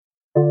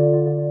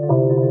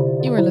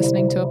You are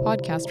listening to a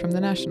podcast from The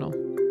National.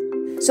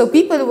 So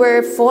people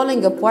were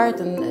falling apart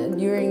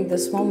during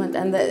this moment,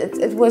 and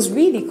it was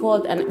really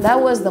cold, and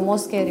that was the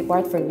most scary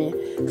part for me.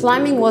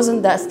 Climbing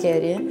wasn't that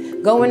scary.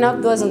 Going up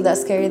wasn't that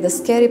scary. The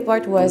scary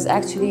part was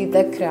actually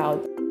the crowd.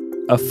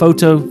 A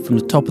photo from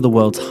the top of the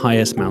world's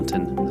highest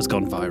mountain has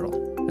gone viral.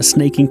 A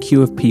snaking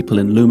queue of people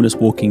in luminous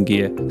walking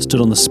gear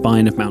stood on the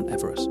spine of Mount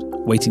Everest,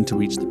 waiting to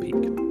reach the peak.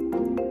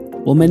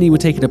 While many were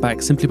taken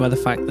aback simply by the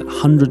fact that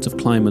hundreds of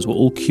climbers were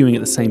all queuing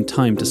at the same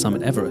time to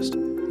summit Everest,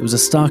 it was a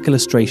stark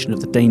illustration of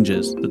the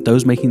dangers that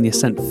those making the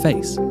ascent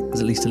face, as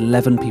at least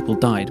 11 people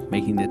died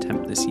making the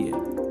attempt this year.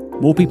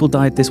 More people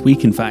died this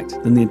week, in fact,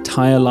 than the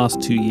entire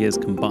last 2 years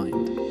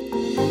combined.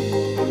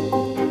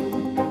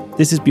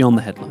 This is Beyond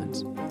the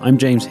Headlines. I'm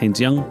James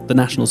Haynes-Young, The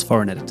National's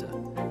foreign editor,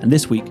 and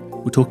this week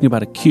we're talking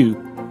about a queue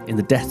in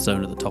the death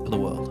zone at the top of the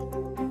world.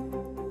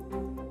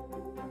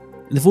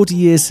 In the 40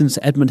 years since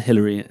Edmund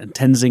Hillary and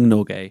Tenzing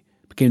Norgay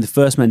became the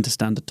first men to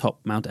stand atop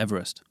Mount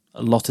Everest,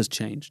 a lot has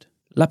changed.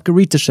 Lakpa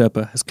Rita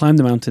Sherpa has climbed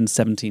the mountain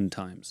 17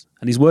 times,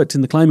 and he's worked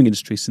in the climbing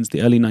industry since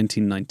the early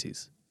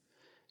 1990s.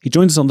 He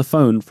joins us on the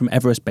phone from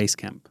Everest Base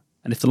Camp,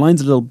 and if the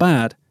line's a little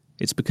bad,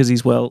 it's because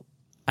he's, well,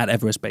 at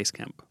Everest Base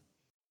Camp.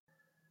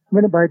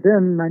 By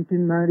then,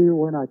 1990,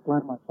 when I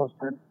climbed my first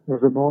time, there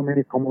were not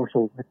many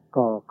commercial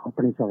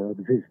companies that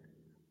exist.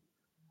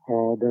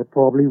 There are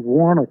probably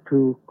one or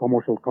two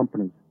commercial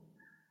companies.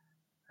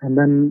 And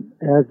then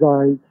as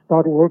I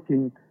started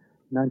working,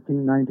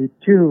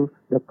 1992,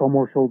 the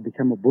commercial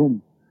became a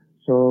boom.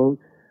 So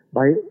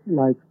by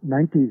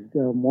 90s,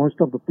 most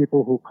of the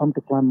people who come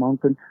to climb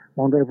Mount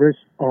Everest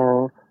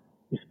are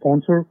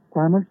sponsor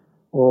climbers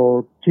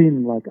or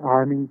team like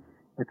army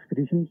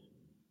expeditions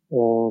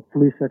or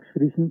police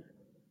expeditions,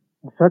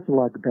 such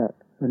like that.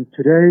 And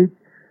today,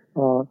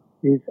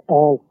 it's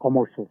all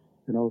commercial.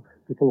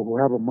 People who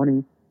have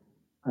money,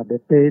 they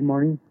pay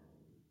money,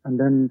 and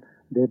then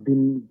they've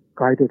been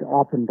guided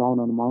up and down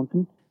on the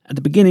mountain. At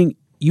the beginning,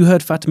 you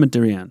heard Fatima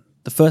Deryan,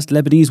 the first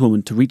Lebanese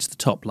woman to reach the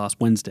top last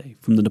Wednesday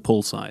from the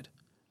Nepal side.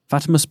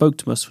 Fatima spoke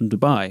to us from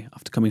Dubai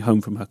after coming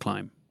home from her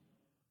climb.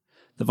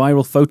 The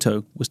viral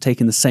photo was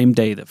taken the same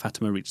day that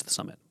Fatima reached the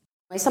summit.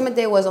 My summit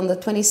day was on the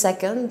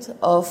 22nd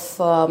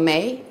of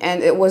May,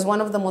 and it was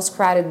one of the most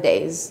crowded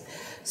days.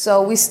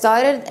 So we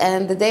started,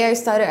 and the day I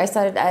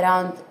started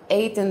around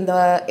 8 in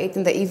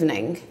the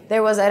evening.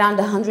 There was around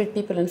 100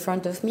 people in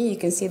front of me. You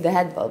can see the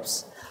head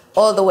bulbs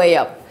all the way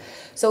up.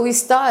 So we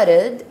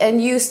started, and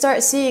you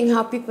start seeing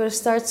how people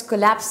start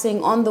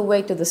collapsing on the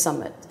way to the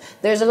summit.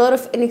 There's a lot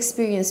of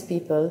inexperienced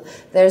people.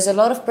 There's a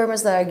lot of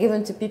permits that are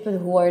given to people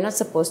who are not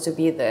supposed to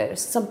be there.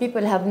 Some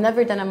people have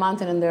never done a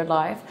mountain in their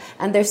life,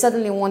 and they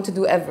suddenly want to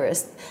do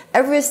Everest.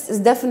 Everest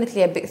is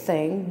definitely a big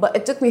thing, but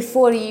it took me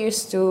 4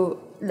 years to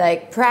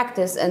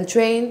practice and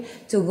train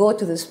to go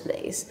to this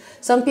place.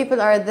 Some people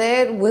are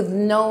there with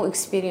no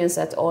experience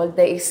at all.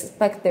 They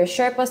expect their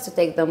sherpas to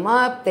take them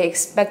up. They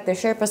expect their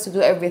sherpas to do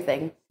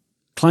everything.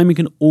 Climbing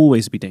can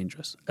always be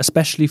dangerous,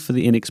 especially for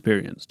the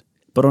inexperienced.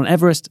 But on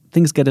Everest,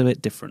 things get a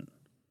bit different.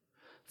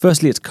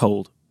 Firstly, it's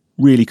cold,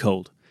 really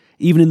cold.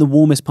 Even in the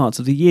warmest parts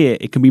of the year,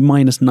 it can be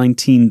minus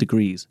 19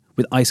 degrees,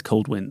 with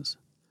ice-cold winds.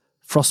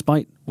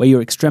 Frostbite, where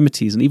your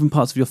extremities and even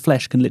parts of your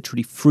flesh can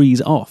literally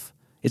freeze off,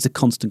 is a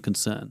constant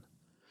concern.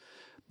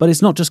 But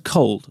it's not just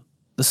cold.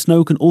 The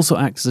snow can also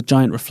act as a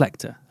giant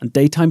reflector, and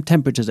daytime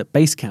temperatures at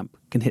base camp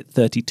can hit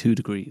 32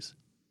 degrees.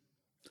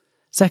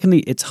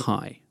 Secondly, it's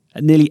high.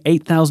 At nearly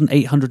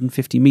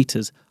 8,850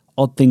 metres,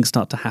 odd things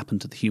start to happen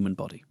to the human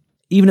body.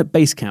 Even at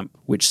base camp,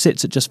 which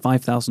sits at just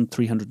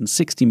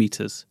 5,360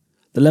 metres,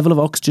 the level of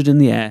oxygen in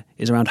the air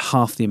is around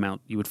half the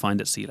amount you would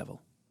find at sea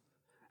level.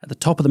 At the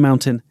top of the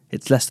mountain,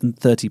 it's less than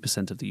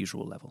 30% of the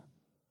usual level.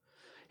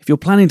 If you're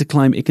planning to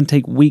climb, it can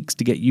take weeks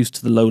to get used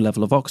to the low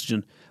level of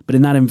oxygen, but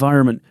in that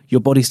environment,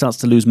 your body starts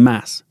to lose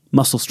mass,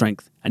 muscle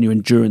strength, and your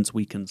endurance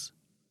weakens.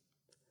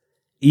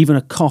 Even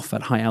a cough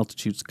at high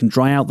altitudes can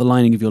dry out the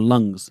lining of your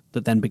lungs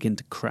that then begin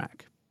to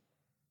crack.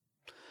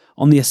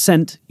 On the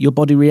ascent, your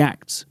body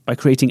reacts by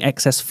creating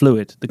excess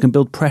fluid that can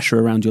build pressure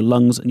around your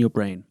lungs and your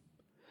brain.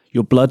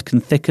 Your blood can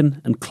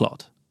thicken and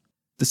clot.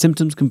 The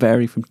symptoms can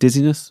vary from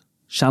dizziness,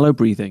 shallow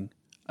breathing,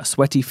 a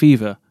sweaty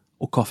fever,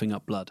 or coughing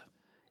up blood.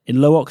 In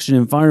low oxygen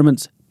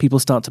environments, people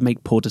start to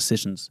make poor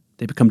decisions.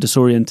 They become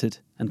disoriented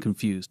and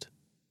confused.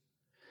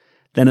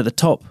 Then at the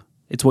top,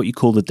 it's what you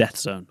call the death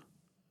zone.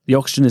 The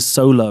oxygen is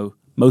so low,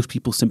 most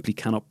people simply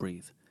cannot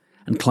breathe,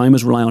 and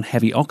climbers rely on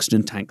heavy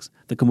oxygen tanks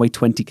that can weigh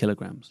 20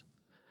 kilograms.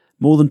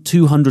 More than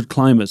 200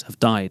 climbers have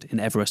died in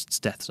Everest's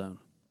death zone.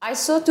 I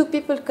saw 2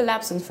 people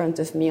collapse in front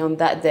of me on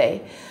that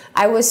day.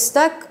 I was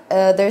stuck.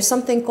 There's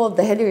something called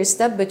the Hillary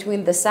Step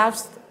between the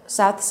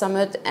south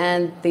summit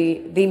and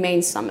the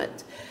main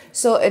summit.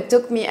 So it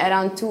took me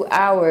around 2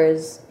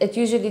 hours.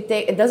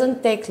 It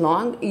doesn't take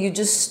long.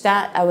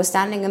 I was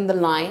standing in the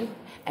line,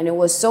 and it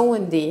was so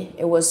windy.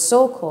 It was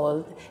so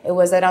cold. It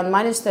was around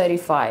minus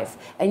 35.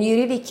 And you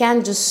really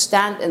can't just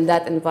stand in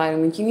that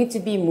environment. You need to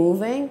be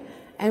moving.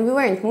 And we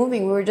weren't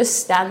moving. We were just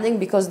standing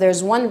because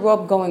there's one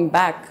rope going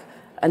back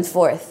and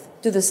forth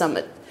to the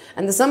summit.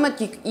 And the summit,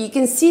 you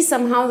can see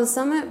somehow the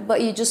summit,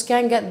 but you just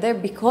can't get there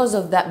because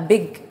of that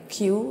big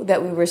queue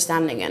that we were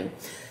standing in.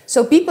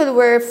 So people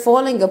were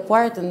falling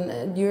apart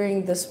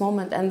during this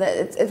moment, and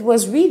it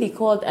was really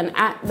cold, and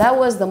that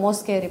was the most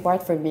scary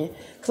part for me.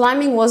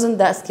 Climbing wasn't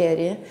that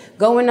scary.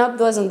 Going up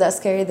wasn't that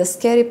scary. The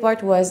scary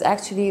part was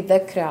actually the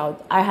crowd.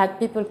 I had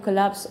people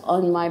collapse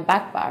on my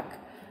backpack.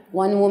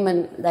 One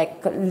woman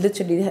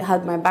literally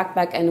had my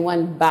backpack and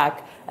went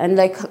back. And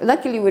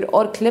luckily we're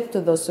all clipped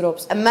to those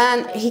ropes. A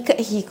man,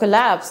 he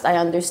collapsed, I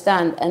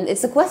understand. And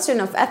it's a question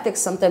of ethics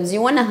sometimes.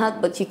 You want to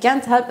help, but you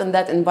can't help in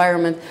that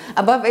environment.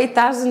 Above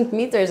 8,000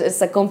 meters,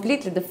 it's a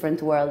completely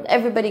different world.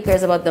 Everybody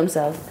cares about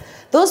themselves.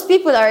 Those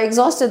people are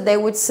exhausted. They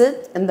would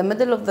sit in the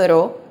middle of the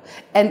rope.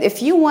 And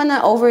if you want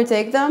to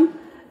overtake them,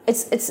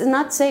 it's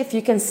not safe.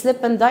 You can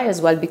slip and die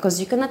as well because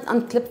you cannot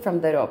unclip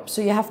from the rope.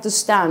 So you have to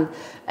stand,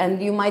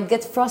 and you might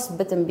get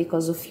frostbitten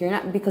because you're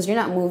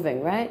not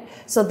moving, right?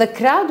 So the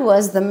crowd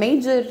was the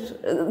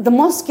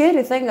most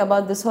scary thing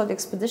about this whole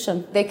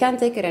expedition. They can't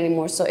take it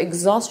anymore. So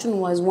exhaustion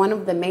was one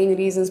of the main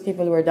reasons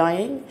people were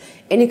dying,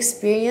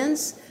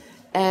 inexperience,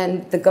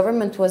 and the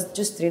government was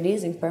just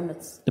releasing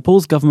permits.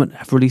 Nepal's government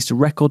have released a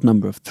record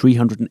number of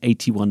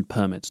 381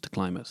 permits to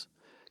climbers,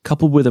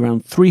 coupled with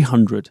around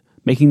 300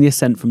 making the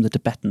ascent from the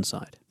Tibetan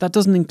side. That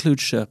doesn't include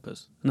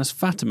Sherpas, and as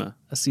Fatima,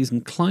 a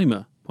seasoned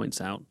climber,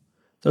 points out,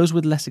 those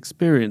with less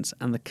experience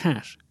and the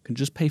cash can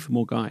just pay for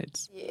more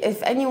guides.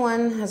 If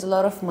anyone has a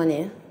lot of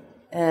money,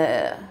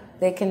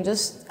 they can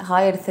just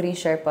hire 3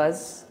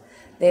 Sherpas.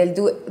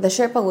 The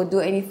Sherpa would do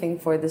anything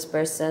for this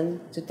person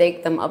to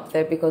take them up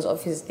there because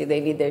obviously they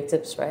need their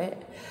tips, right?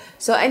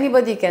 So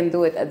anybody can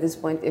do it at this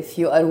point if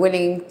you are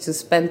willing to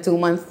spend 2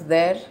 months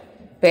there,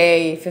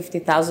 pay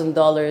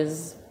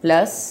 $50,000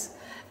 plus,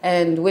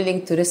 and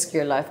willing to risk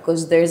your life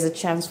because there's a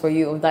chance for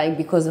you of dying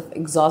because of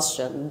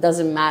exhaustion. It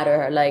doesn't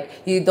matter.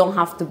 You don't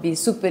have to be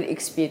super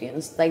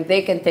experienced.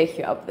 They can take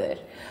you up there.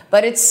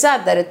 But it's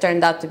sad that it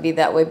turned out to be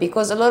that way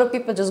because a lot of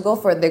people just go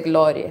for the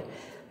glory.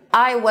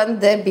 I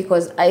went there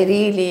because I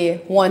really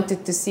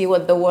wanted to see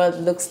what the world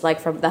looks like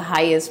from the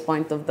highest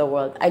point of the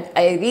world.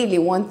 I really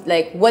want,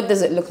 what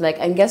does it look like?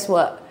 And guess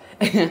what?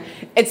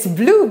 It's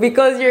blue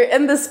because you're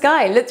in the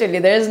sky, literally.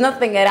 There's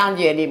nothing around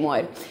you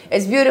anymore.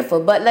 It's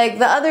beautiful. But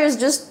the others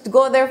just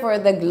go there for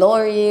the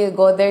glory,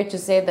 go there to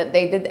say that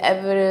they did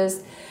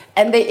Everest,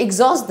 and they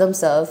exhaust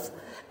themselves.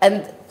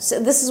 And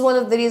so this is one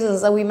of the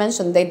reasons that we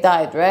mentioned they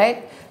died,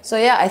 right? So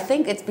yeah, I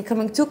think it's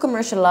becoming too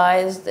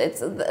commercialized.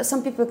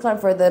 Some people climb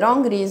for the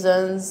wrong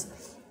reasons,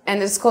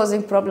 and it's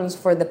causing problems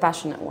for the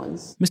passionate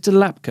ones. Mr.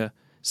 Lakpa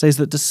says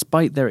that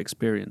despite their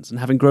experience and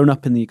having grown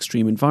up in the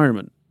extreme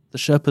environment, the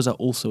Sherpas are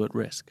also at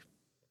risk.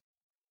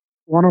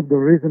 One of the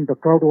reasons the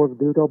crowd was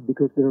built up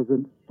because there was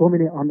so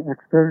many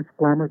unexperienced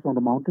climbers on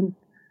the mountain,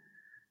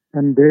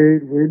 and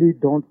they really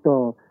don't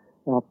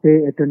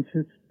pay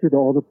attention to the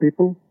other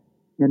people,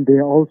 and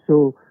they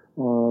also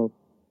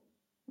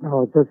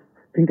just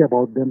think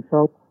about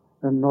themselves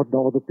and not the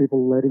other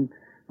people letting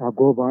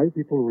go by.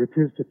 People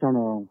refuse to turn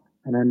around,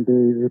 and then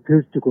they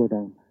refuse to go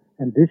down.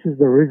 And this is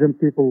the reason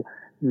people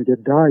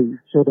get die.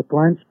 So the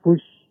climbs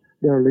push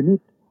their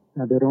limit,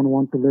 and they don't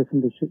want to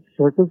listen to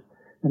Sherpas,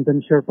 and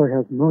then Sherpa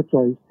has no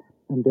choice,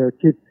 and they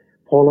keep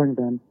following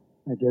them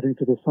and getting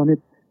to the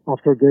summit.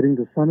 After getting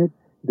to the summit,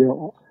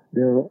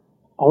 they're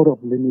out of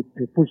limit.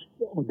 They push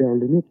their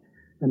limit,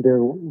 and they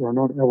were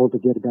not able to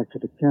get back to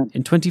the camp.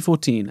 In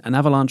 2014, an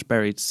avalanche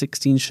buried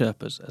 16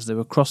 Sherpas as they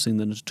were crossing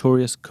the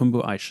notorious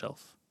Khumbu ice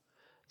shelf.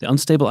 The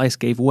unstable ice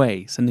gave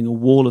way, sending a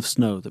wall of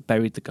snow that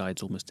buried the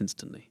guides almost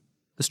instantly.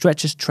 The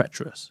stretch is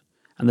treacherous,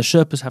 and the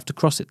Sherpas have to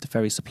cross it to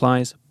ferry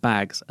supplies,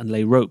 bags, and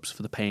lay ropes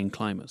for the paying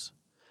climbers.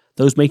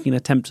 Those making an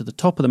attempt to the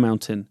top of the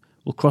mountain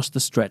will cross the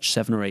stretch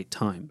 7 or 8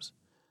 times,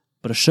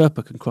 but a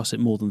Sherpa can cross it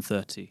more than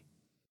 30.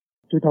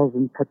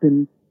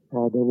 2013,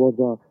 there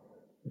was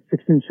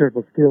 16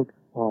 Sherpas killed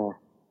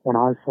on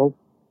asphalt,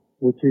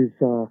 which is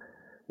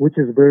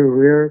very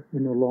rare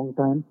in a long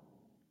time.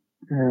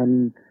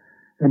 And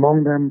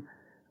among them,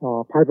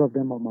 5 of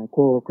them are my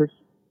co-workers.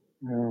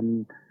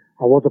 And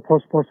I was the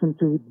first person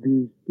to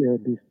be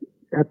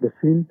at the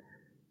scene,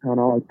 and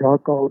I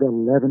dug out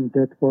 11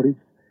 dead bodies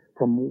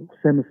from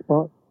same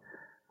spot.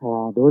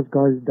 Those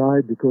guys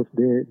died because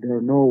there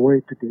are no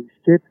way to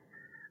escape.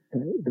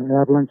 The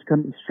avalanche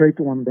comes straight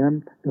on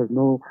them. There's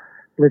no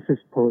places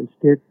for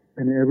escape,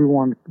 and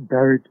everyone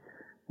buried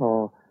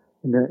by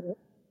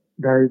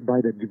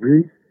the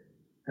debris.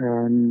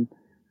 And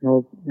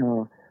so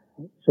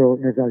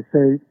as I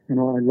say,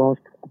 I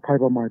lost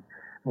 5 of my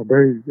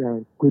very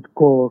good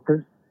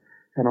co-workers.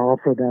 And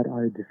after that,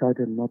 I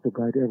decided not to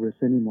guide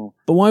Everest anymore.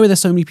 But why were there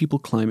so many people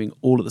climbing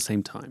all at the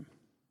same time?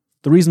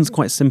 The reason's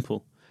quite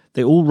simple.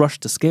 They all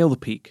rushed to scale the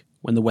peak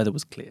when the weather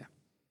was clear.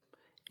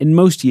 In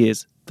most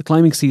years, the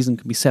climbing season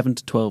can be 7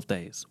 to 12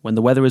 days, when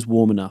the weather is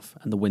warm enough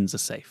and the winds are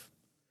safe.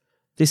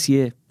 This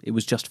year, it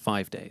was just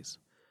 5 days.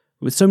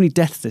 With so many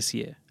deaths this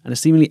year, and a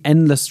seemingly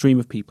endless stream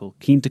of people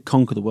keen to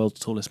conquer the world's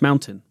tallest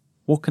mountain,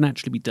 what can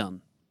actually be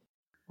done?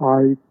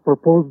 I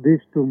proposed this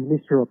to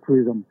Minister of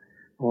Tourism,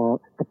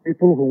 The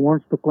people who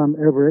wants to climb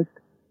Everest,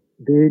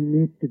 they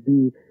need to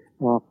be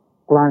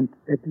climbed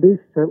at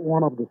least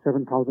one of the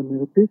 7,000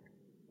 meter peak,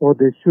 or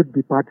they should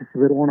be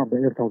participate one of the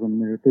 8,000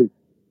 meter peak.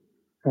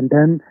 And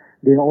then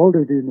they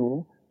already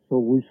know, so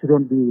we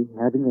shouldn't be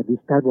having this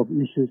type of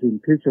issues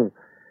in future.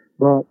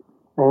 But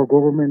our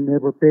government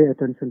never pay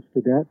attention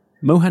to that.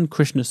 Mohan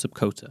Krishna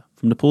Subkota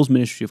from Nepal's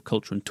Ministry of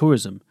Culture and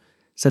Tourism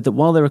said that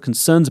while there are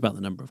concerns about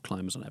the number of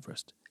climbers on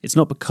Everest, it's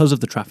not because of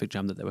the traffic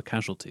jam that there were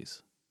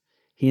casualties.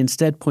 He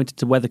instead pointed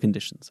to weather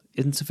conditions,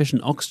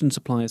 insufficient oxygen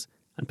supplies,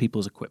 and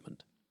people's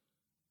equipment.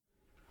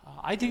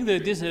 I think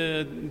that this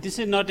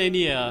is not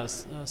any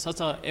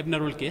such an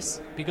abnormal case,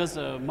 because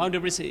Mount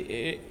Everest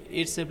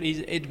itself is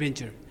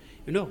adventure,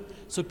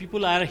 So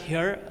people are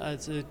here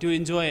to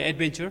enjoy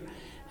adventure,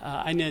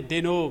 and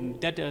they know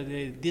that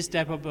this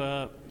type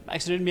of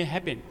accident may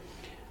happen.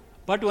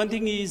 But one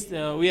thing is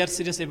we are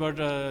serious about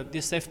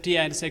the safety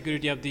and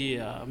security of the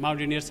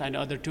mountaineers and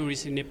other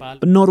tourists in Nepal.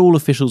 But not all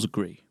officials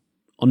agree.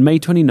 On May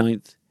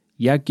 29th,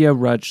 Yagya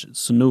Raj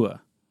Sunua,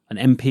 an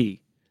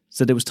MP,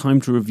 said it was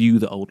time to review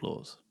the old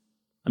laws.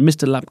 And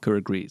Mr. Lakpa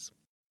agrees.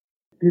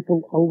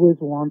 People always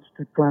want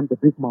to climb the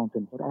big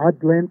mountain, but I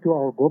blame to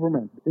our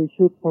government. They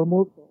should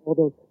promote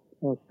other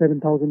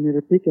 7,000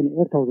 meter peak and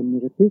 8,000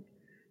 meter peak.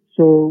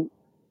 So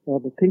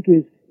the thing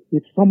is,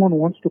 if someone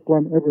wants to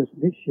climb Everest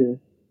this year,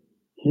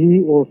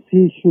 he or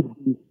she should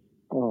be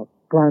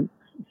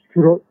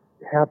should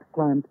have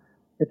climbed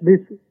at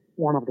least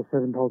one of the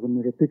 7,000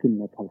 meter peak in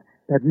Nepal.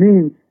 That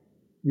means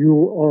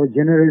you are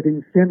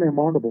generating same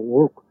amount of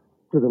work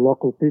to the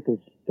local people,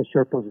 the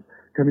Sherpas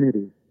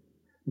communities.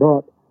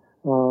 But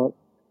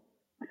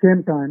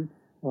same time,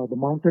 the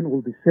mountain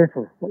will be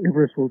safer.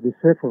 Everest will be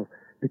safer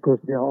because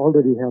they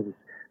already have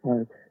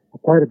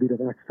quite a bit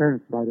of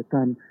experience by the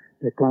time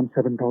they climb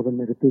 7,000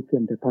 meter peak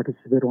and they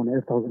participate on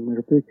 8,000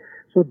 meter peak.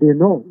 So they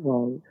know,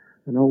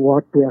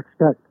 what to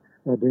expect.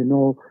 They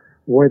know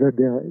whether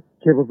they are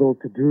capable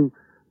to do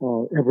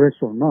Everest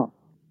or not.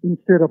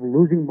 Instead of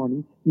losing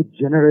money, it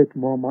generates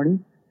more money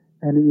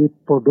and it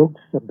produces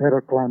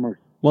better climbers.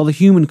 While the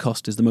human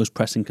cost is the most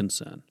pressing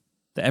concern,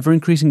 the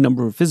ever-increasing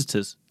number of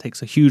visitors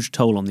takes a huge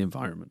toll on the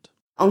environment.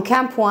 On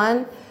Camp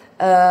 1,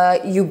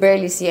 you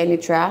barely see any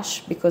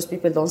trash because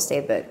people don't stay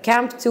there.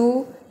 Camp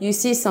 2, you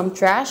see some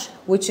trash,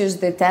 which is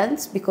the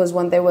tents, because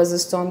when there was a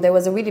storm, there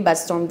was a really bad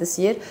storm this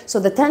year, so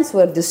the tents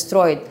were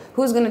destroyed.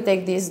 Who's going to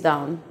take these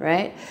down,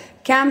 right?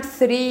 Camp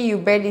 3, you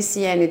barely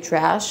see any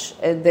trash,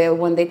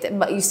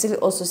 but you still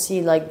also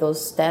see like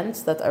those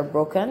tents that are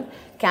broken.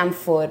 Camp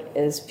 4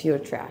 is pure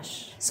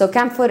trash. So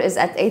Camp 4 is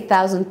at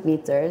 8,000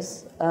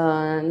 meters.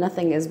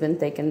 Nothing has been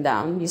taken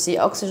down. You see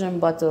oxygen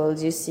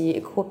bottles, you see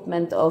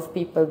equipment of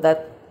people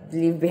that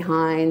leave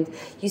behind.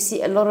 You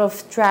see a lot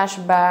of trash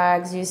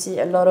bags, you see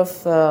a lot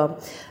of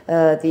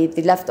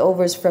the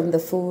leftovers from the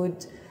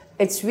food.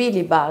 It's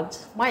really bad.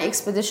 My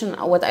expedition,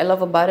 what I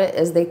love about it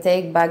is they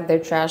take back their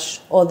trash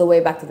all the way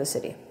back to the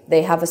city.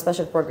 They have a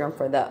special program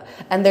for that.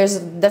 And there's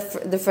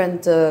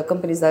different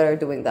companies that are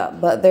doing that.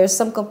 But there's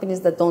some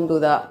companies that don't do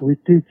that. We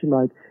teach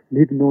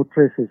leave no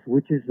traces,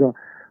 which is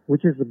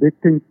the big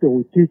thing that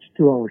we teach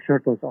to our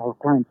Sherpas, our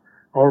clients.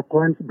 Our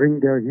clients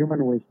bring their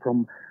human waste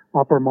from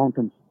upper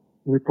mountains.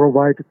 We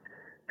provide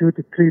 2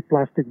 to 3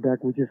 plastic bag,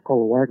 which is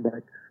called a white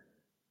bag.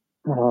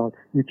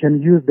 You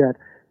can use that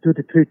 2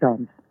 to 3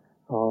 times.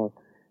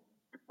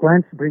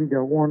 Clients bring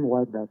their own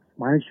white bags.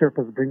 My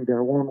Sherpas bring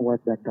their own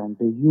white bag down.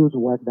 They use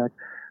white bag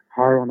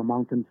higher on the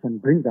mountains and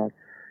bring that.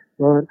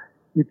 But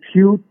if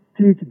you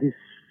teach this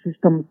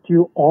system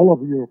to all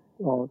of your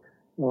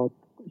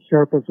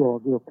Sherpas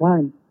or your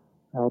clients,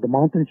 the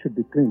mountain should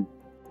be clean.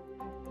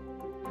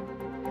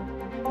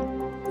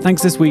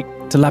 Thanks this week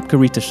to Lakpa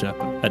Rita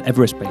Sherpa at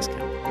Everest Base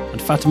Camp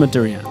and Fatima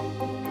Deryan,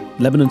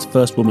 Lebanon's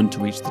first woman to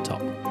reach the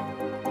top.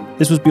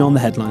 This was Beyond the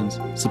Headlines.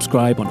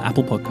 Subscribe on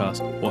Apple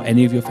Podcast or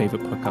any of your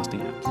favourite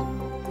podcasting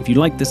apps. If you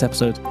liked this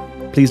episode,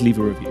 please leave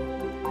a review.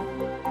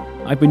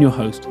 I've been your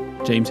host,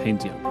 James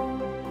Haynes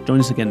Young. Join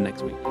us again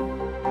next week.